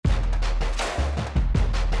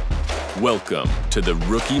Welcome to the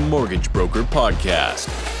Rookie Mortgage Broker Podcast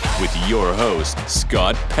with your host,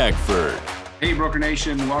 Scott Peckford. Hey, Broker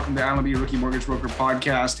Nation. Welcome to Allenby Rookie Mortgage Broker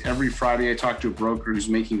Podcast. Every Friday, I talk to a broker who's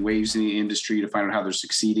making waves in the industry to find out how they're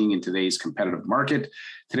succeeding in today's competitive market.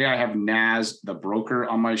 Today, I have Naz, the broker,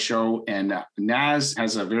 on my show. And Naz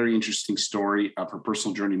has a very interesting story of her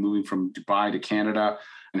personal journey moving from Dubai to Canada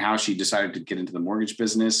and how she decided to get into the mortgage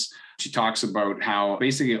business. She talks about how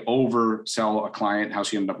basically oversell a client, how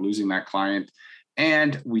she ended up losing that client.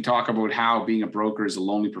 And we talk about how being a broker is a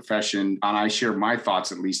lonely profession. And I share my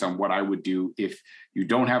thoughts, at least, on what I would do if you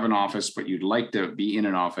don't have an office, but you'd like to be in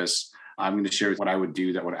an office. I'm going to share what I would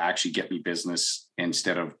do that would actually get me business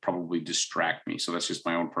instead of probably distract me. So that's just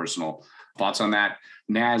my own personal thoughts on that.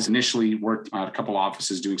 Naz initially worked at a couple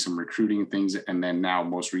offices doing some recruiting and things. And then now,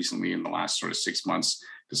 most recently, in the last sort of 6 months,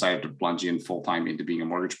 decided to plunge in full-time into being a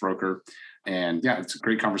mortgage broker. And yeah, it's a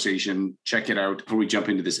great conversation. Check it out. Before we jump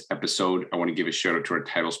into this episode, I want to give a shout out to our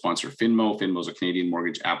title sponsor, Finmo. Finmo is a Canadian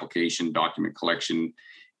mortgage application, document collection,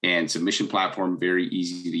 and submission platform. Very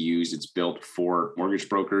easy to use. It's built for mortgage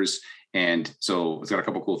brokers. And so it's got a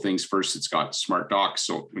couple cool things. First, it's got smart docs.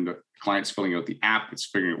 So when the client's filling out the app, it's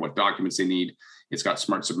figuring out what documents they need. It's got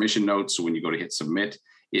smart submission notes. So when you go to hit submit,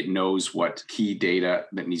 it knows what key data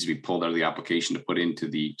that needs to be pulled out of the application to put into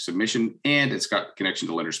the submission. And it's got connection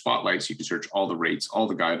to Lender Spotlight. So you can search all the rates, all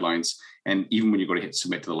the guidelines. And even when you go to hit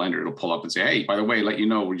submit to the lender, it'll pull up and say, hey, by the way, let you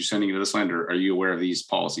know when you're sending it to this lender, are you aware of these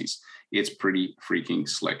policies? It's pretty freaking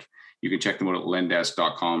slick. You can check them out at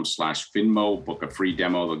lendesk.com/Finmo, book a free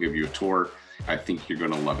demo. They'll give you a tour. I think you're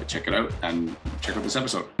going to love it. Check it out and check out this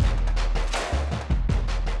episode.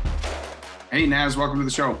 Hey, Naz, welcome to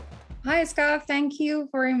the show. Hi, Scott. Thank you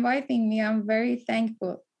for inviting me. I'm very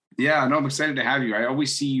thankful. Yeah, no, I'm excited to have you. I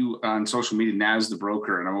always see you on social media, Naz the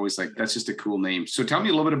broker, and I'm always like, that's just a cool name. So tell me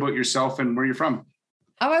a little bit about yourself and where you're from.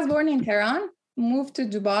 I was born in Tehran, moved to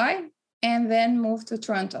Dubai, and then moved to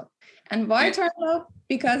Toronto. And why Toronto?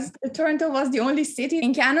 Because Toronto was the only city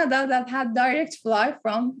in Canada that had direct flight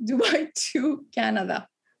from Dubai to Canada.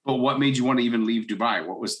 But what made you want to even leave Dubai?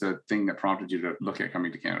 What was the thing that prompted you to look at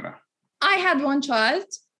coming to Canada? I had one child.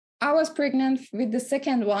 I was pregnant with the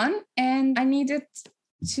second one, and I needed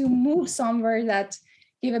to move somewhere that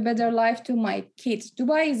give a better life to my kids.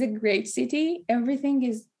 Dubai is a great city. Everything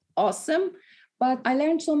is awesome. But I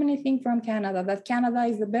learned so many things from Canada, that Canada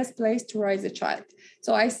is the best place to raise a child.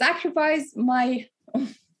 So I sacrificed my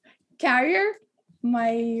career,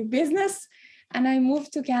 my business, and I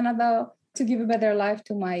moved to Canada to give a better life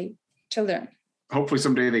to my children. Hopefully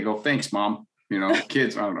someday they go, thanks, Mom. You know,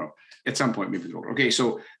 kids, I don't know. At some point, maybe. Okay,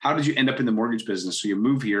 so how did you end up in the mortgage business? So you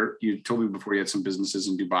move here. You told me before you had some businesses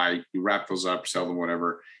in Dubai. You wrap those up, sell them,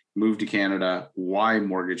 whatever. Moved to Canada. Why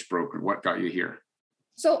mortgage broker? What got you here?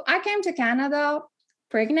 So I came to Canada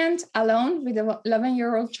pregnant, alone with an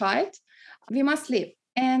 11-year-old child. We must live.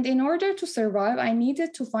 And in order to survive, I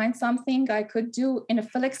needed to find something I could do in a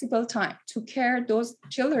flexible time to care those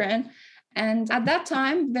children. And at that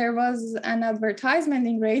time, there was an advertisement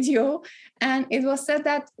in radio, and it was said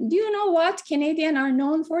that, do you know what? Canadians are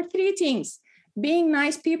known for 3 things: being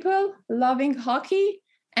nice people, loving hockey,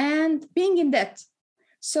 and being in debt.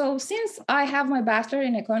 So since I have my bachelor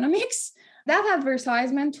in economics, that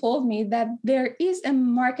advertisement told me that there is a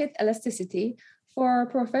market elasticity for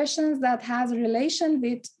professions that has relation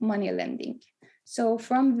with money lending. So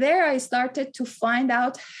from there, I started to find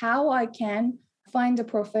out how I can find a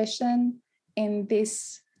profession in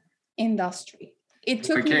this industry. It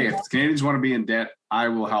took me. If Canadians want to be in debt, I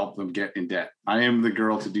will help them get in debt. I am the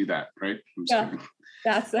girl to do that, right?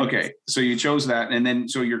 That's it. Okay. So you chose that. And then,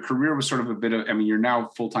 so your career was sort of a bit of, I mean, you're now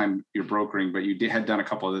full-time, you're brokering, but you had done a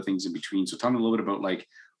couple other things in between. So tell me a little bit about like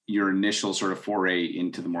your initial sort of foray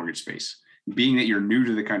into the mortgage space, being that you're new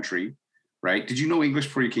to the country, right? Did you know English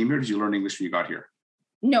before you came here? Or did you learn English when you got here?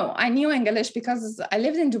 No, I knew English because I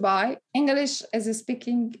lived in Dubai. English is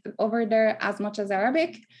speaking over there as much as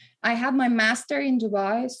Arabic. I had my master in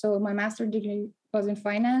Dubai. So my master degree was in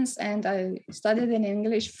finance and I studied in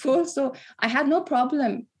English full. So I had no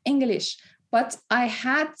problem English, but I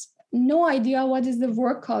had no idea what is the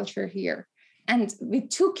work culture here. And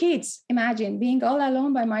with 2 kids, imagine being all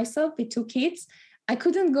alone by myself with 2 kids, I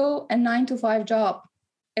couldn't go a 9-to-5 job.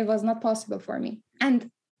 It was not possible for me.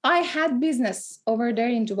 And I had business over there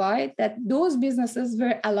in Dubai that those businesses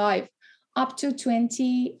were alive up to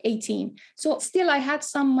 2018. So still I had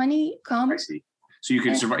some money come. I see. So you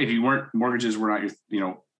could survive if you weren't, mortgages were not,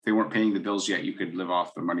 they weren't paying the bills yet. You could live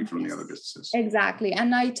off the money from the other businesses. Exactly.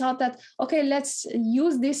 And I thought that, okay, let's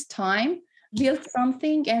use this time, build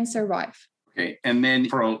something and survive. Okay. And then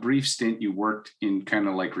for a brief stint, you worked in kind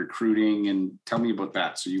of like recruiting, and tell me about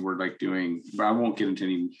that. So you were like doing, but I won't get into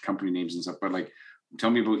any company names and stuff, but like, tell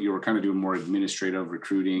me about, you were kind of doing more administrative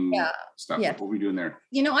recruiting stuff. Yeah. Like, what were you doing there?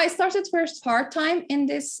 I started first part-time in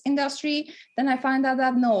this industry. Then I found out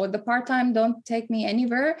that no, the part-time don't take me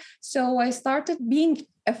anywhere. So I started being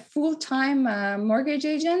a full-time mortgage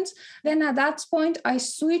agent. Then at that point, I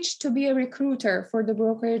switched to be a recruiter for the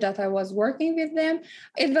broker that I was working with them.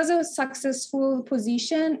 It was a successful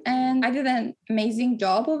position and I did an amazing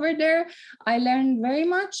job over there. I learned very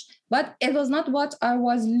much, but it was not what I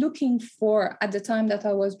was looking for at the time that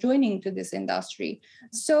I was joining to this industry.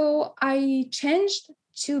 So I changed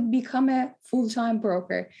to become a full-time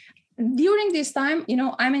broker. During this time,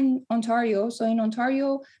 I'm in Ontario. So in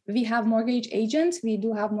Ontario, we have mortgage agents. We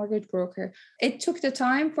do have mortgage broker. It took the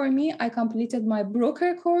time for me. I completed my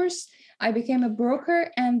broker course. I became a broker,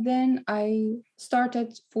 and then I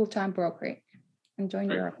started full-time brokering and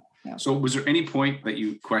joined Europe. Yeah. So was there any point that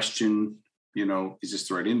you questioned, is this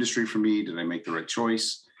the right industry for me? Did I make the right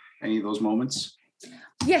choice? Any of those moments?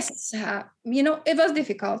 Yes. It was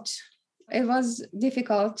difficult. It was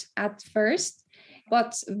difficult at first.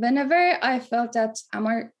 But whenever I felt that I'm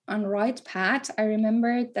on the right path, I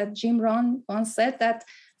remember that Jim Rohn once said that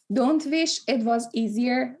don't wish it was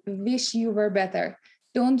easier, wish you were better.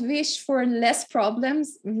 Don't wish for less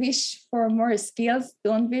problems, wish for more skills.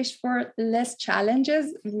 Don't wish for less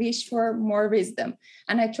challenges, wish for more wisdom.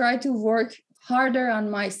 And I try to work harder on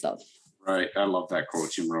myself. Right. I love that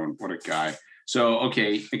quote, Jim Rohn. What a guy. So,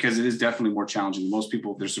 okay, because it is definitely more challenging. Most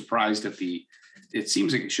people, they're surprised at it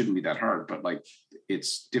seems like it shouldn't be that hard, but like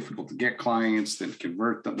it's difficult to get clients, then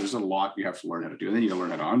convert them. There's a lot you have to learn how to do. And then you got to learn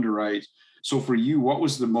how to underwrite. So for you, what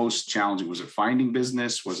was the most challenging? Was it finding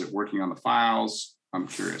business? Was it working on the files? I'm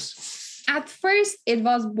curious. At first, it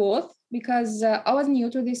was both because I was new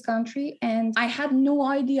to this country and I had no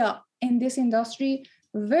idea in this industry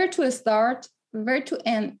where to start, where to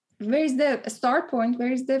end. Where is the start point?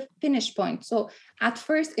 Where is the finish point? So at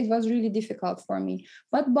first, it was really difficult for me.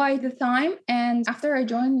 But by the time and after I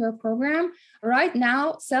joined your program, right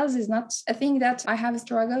now, sales is not a thing that I have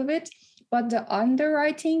struggled with, but the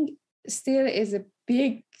underwriting still is a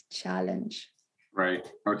big challenge. Right.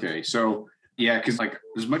 Okay. So yeah, because like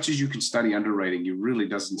as much as you can study underwriting, it really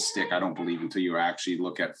doesn't stick, I don't believe, until you actually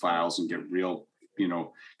look at files and get real,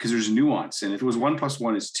 because there's nuance. And if it was 1 +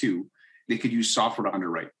 1 is 2, they could use software to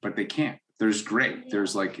underwrite, but they can't. There's gray.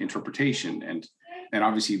 There's like interpretation. And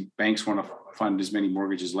obviously banks want to fund as many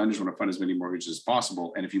mortgages, lenders want to fund as many mortgages as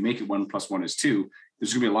possible. And if you make it 1 + 1 is 2,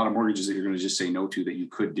 there's going to be a lot of mortgages that you're going to just say no to that you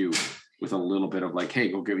could do with a little bit of like, hey,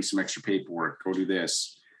 go give me some extra paperwork, go do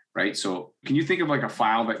this. Right. So can you think of like a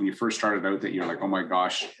file that when you first started out that you're like, oh my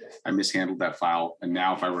gosh, I mishandled that file. And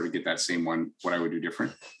now if I were to get that same one, what I would do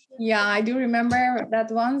different? Yeah, I do remember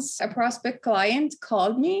that once a prospect client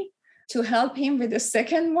called me to help him with a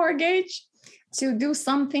second mortgage, to do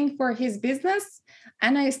something for his business.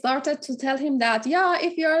 And I started to tell him that,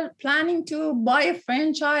 if you're planning to buy a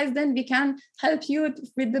franchise, then we can help you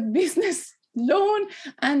with the business loan.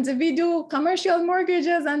 And we do commercial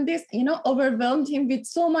mortgages and this, overwhelmed him with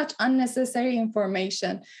so much unnecessary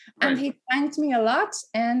information. Right. And he thanked me a lot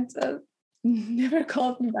and never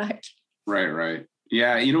called me back. Right.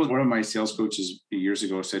 Yeah. One of my sales coaches years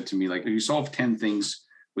ago said to me, like, if you solve 10 things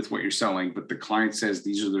with what you're selling, but the client says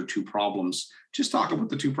these are their 2 problems, just talk about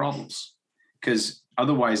the 2 problems. Because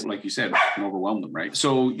otherwise, like you said, it can overwhelm them, right?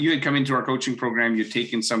 So you had come into our coaching program, you'd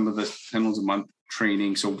taken some of the 10 loans a month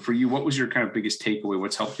training. So for you, what was your kind of biggest takeaway?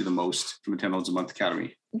 What's helped you the most from the 10 loans a month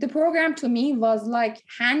academy? The program to me was like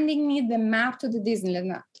handing me the map to the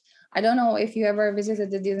Disneyland. I don't know if you ever visited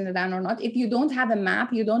the Disneyland or not. If you don't have a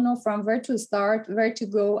map, you don't know from where to start, where to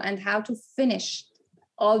go, and how to finish.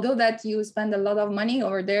 Although that you spend a lot of money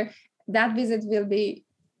over there, that visit will be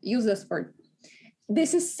useless for you.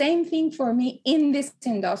 This is same thing for me in this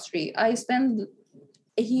industry. I spend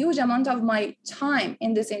a huge amount of my time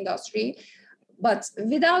in this industry, but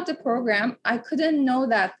without the program, I couldn't know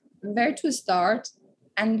that where to start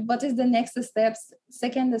and what is the next steps,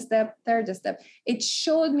 second step, third step. It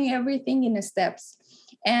showed me everything in steps.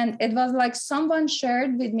 And it was like someone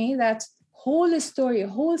shared with me that whole story,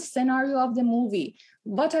 whole scenario of the movie.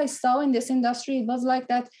 What I saw in this industry, it was like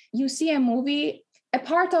that you see a movie, a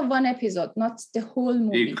part of one episode, not the whole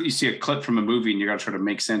movie. You see a clip from a movie and you got to try to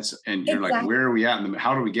make sense. And you're like, where are we at? And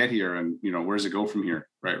how do we get here? And, where does it go from here?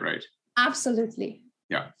 Right. Absolutely.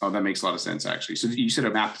 Yeah. Oh, that makes a lot of sense, actually. So you said a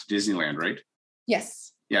map to Disneyland, right?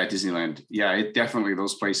 Yes. Yeah, Disneyland. Yeah, it definitely,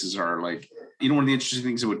 those places are like, one of the interesting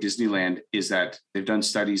things about Disneyland is that they've done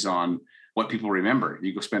studies on what people remember.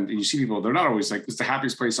 You go spend, and you see people, they're not always like, it's the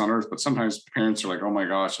happiest place on earth, but sometimes parents are like, oh my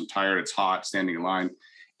gosh, I'm tired, it's hot, standing in line.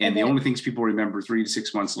 And the only things people remember 3 to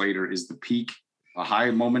 6 months later is the peak, a high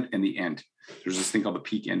moment, and the end. There's this thing called the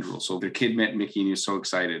peak end rule. So their kid met Mickey and he was so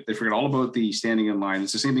excited. They forget all about the standing in line.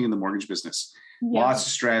 It's the same thing in the mortgage business. Yeah. Lots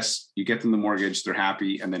of stress. You get them the mortgage, they're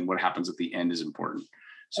happy. And then what happens at the end is important.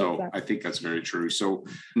 So exactly. I think that's very true. So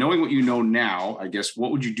knowing what you know now, I guess,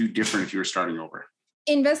 what would you do different if you were starting over?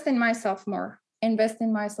 Invest in myself more. And,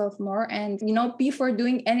 before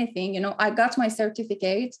doing anything, I got my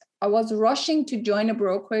certificate. I was rushing to join a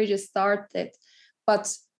brokerage, start it.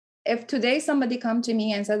 But if today somebody come to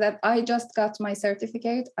me and said that I just got my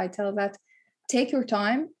certificate, I tell that take your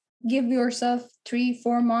time, give yourself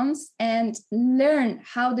 3-4 months and learn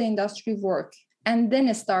how the industry works, and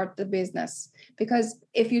then start the business. Because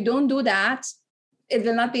if you don't do that, it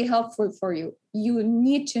will not be helpful for you. You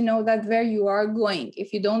need to know that where you are going.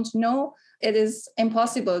 If you don't know, it is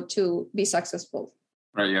impossible to be successful.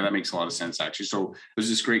 Right. Yeah, that makes a lot of sense, actually. So there's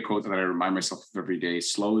this great quote that I remind myself of every day: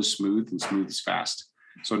 slow is smooth and smooth is fast.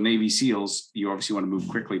 So Navy SEALs, you obviously want to move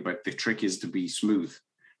quickly, but the trick is to be smooth,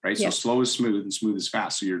 right? Yes. So slow is smooth and smooth is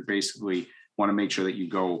fast. So you're basically want to make sure that you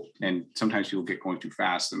go, and sometimes people get going too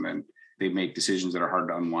fast and then they make decisions that are hard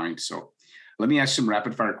to unwind. So let me ask some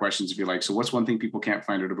rapid fire questions if you like. So what's one thing people can't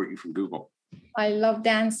find out about you from Google? I love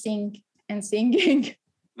dancing and singing.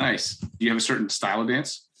 Nice. Do you have a certain style of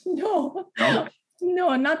dance? No,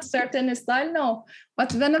 not certain style. No,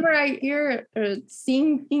 but whenever I hear a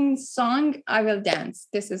singing song, I will dance.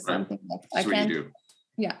 This is something that I can do.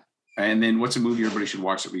 Yeah. And then what's a movie everybody should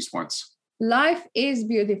watch at least once? Life is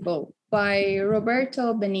Beautiful by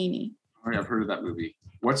Roberto Benigni. Oh, yeah, I've heard of that movie.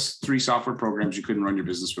 What's 3 software programs you couldn't run your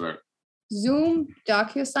business without? Zoom,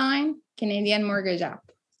 DocuSign, Canadian Mortgage App.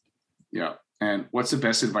 Yeah. And what's the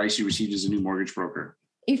best advice you received as a new mortgage broker?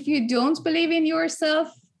 If you don't believe in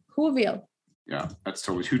yourself, who will? Yeah, that's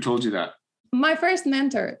totally. Who told you that? My first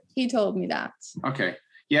mentor. He told me that. Okay.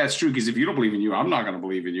 Yeah, it's true. Because if you don't believe in you, I'm not going to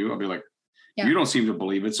believe in you. I'll be like, you don't seem to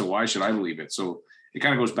believe it, so why should I believe it? So it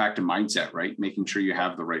kind of goes back to mindset, right? Making sure you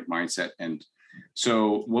have the right mindset. And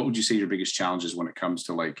so what would you say your biggest challenges when it comes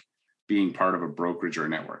to like being part of a brokerage or a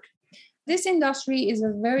network? This industry is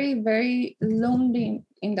a very, very lonely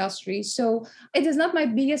industry. So it is not my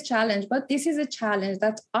biggest challenge, but this is a challenge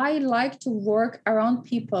that I like to work around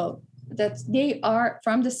people that they are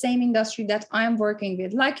from the same industry that I'm working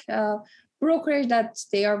with, like brokerage that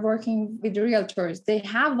they are working with realtors. They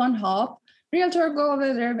have one hub. Realtor go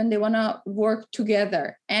over there when they want to work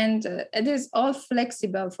together, and it is all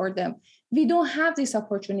flexible for them. We don't have this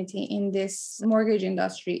opportunity in this mortgage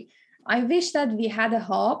industry. I wish that we had a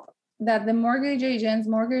hub that the mortgage agents,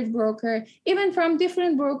 mortgage broker, even from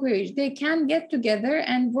different brokerage, they can get together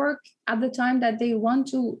and work at the time that they want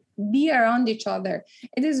to be around each other.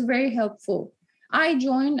 It is very helpful. I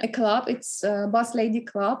joined a club. It's a Boss Lady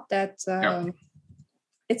Club that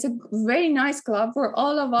it's a very nice club for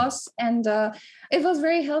all of us. And it was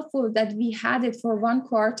very helpful that we had it for 1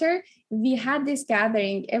 quarter. We had this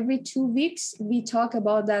gathering every 2 weeks. We talk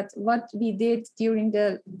about that, what we did during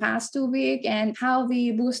the past 2 weeks and how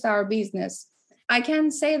we boost our business. I can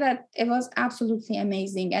say that it was absolutely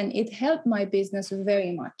amazing and it helped my business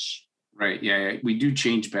very much. Right. Yeah. We do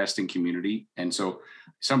change best in community. And so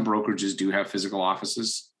some brokerages do have physical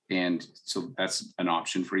offices. And so that's an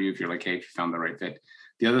option for you if you're like, hey, if you found the right fit.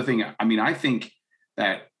 The other thing, I think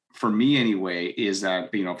that for me anyway, is that,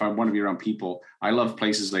 if I want to be around people, I love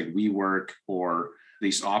places like WeWork or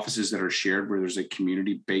these offices that are shared where there's a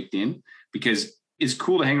community baked in, because it's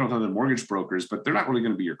cool to hang out with other mortgage brokers, but they're not really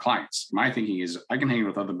going to be your clients. My thinking is I can hang out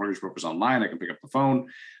with other mortgage brokers online. I can pick up the phone.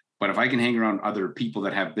 But if I can hang around other people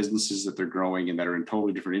that have businesses that they're growing and that are in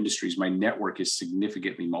totally different industries, my network is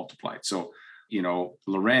significantly multiplied. So,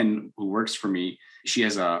 Loren, who works for me, she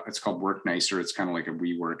has it's called Work Nicer. It's kind of like a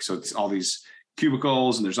WeWork. So it's all these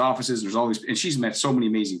cubicles and there's offices, and there's all these, and she's met so many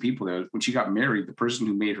amazing people there. When she got married, the person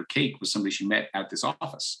who made her cake was somebody she met at this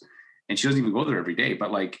office, and she doesn't even go there every day,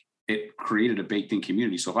 but like it created a baked in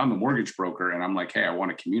community. So if I'm a mortgage broker and I'm like, hey, I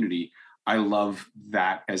want a community, I love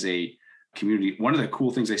that as a community. One of the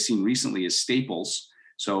cool things I've seen recently is Staples.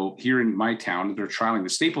 So here in my town, they're trialing the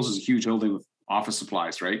Staples is a huge building with office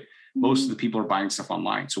supplies, right? Most of the people are buying stuff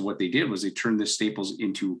online. So what they did was they turned this Staples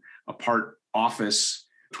into a part office.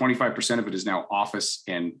 25% of it is now office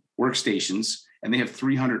and workstations, and they have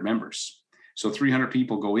 300 members. So 300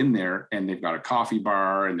 people go in there and they've got a coffee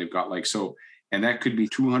bar and they've got and that could be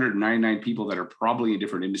 299 people that are probably in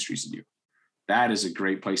different industries than you. that is a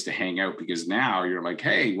great place to hang out, because now you're like,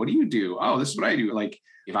 hey, what do you do? Oh, this is what I do. Like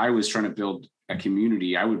if I was trying to build a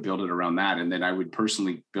community, I would build it around that. And then I would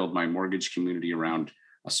personally build my mortgage community around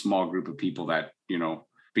a small group of people that,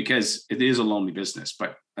 because it is a lonely business,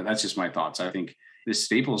 but that's just my thoughts. I think this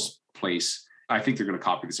Staples place, I think they're going to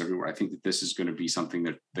copy this everywhere. I think that this is going to be something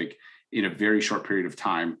that, like, in a very short period of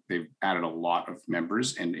time, they've added a lot of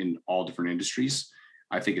members and in all different industries.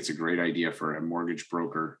 I think it's a great idea for a mortgage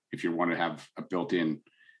broker. If you want to have a built-in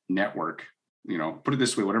network, put it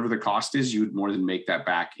this way, whatever the cost is, you would more than make that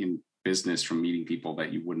back in business from meeting people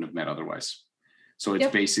that you wouldn't have met otherwise. So it's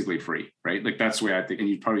basically free, right? Like that's the way I think, and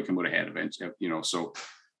you'd probably come out ahead eventually, so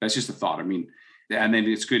that's just a thought. I mean, and then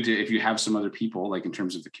it's good to, if you have some other people, like in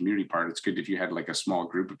terms of the community part, it's good if you had like a small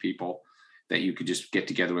group of people that you could just get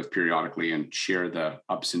together with periodically and share the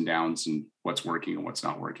ups and downs and what's working and what's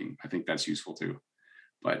not working. I think that's useful too.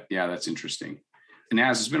 But yeah, that's interesting. And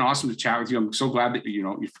Naz, it's been awesome to chat with you. I'm so glad that,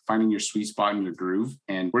 you're finding your sweet spot in your groove.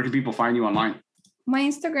 And where can people find you online? My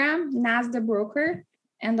Instagram, Naz the Broker.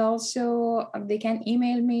 And also they can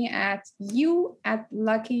email me at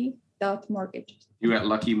you@lucky.mortgage. You at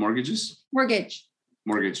Lucky Mortgages? Mortgage.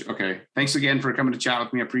 Okay. Thanks again for coming to chat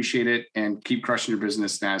with me. I appreciate it. And keep crushing your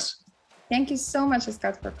business, Naz. Thank you so much,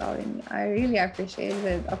 Scott, for calling me. I really appreciate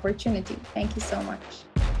the opportunity. Thank you so much.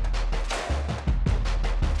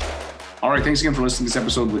 All right. Thanks again for listening to this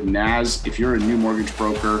episode with Naz. If you're a new mortgage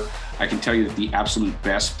broker, I can tell you that the absolute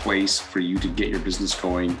best place for you to get your business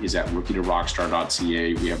going is at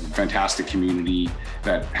rookie2rockstar.ca. We have a fantastic community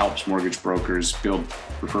that helps mortgage brokers build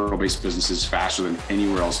referral-based businesses faster than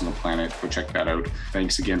anywhere else on the planet. Go check that out.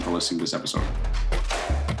 Thanks again for listening to this episode.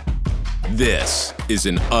 This is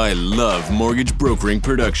an I Love Mortgage Brokering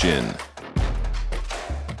production.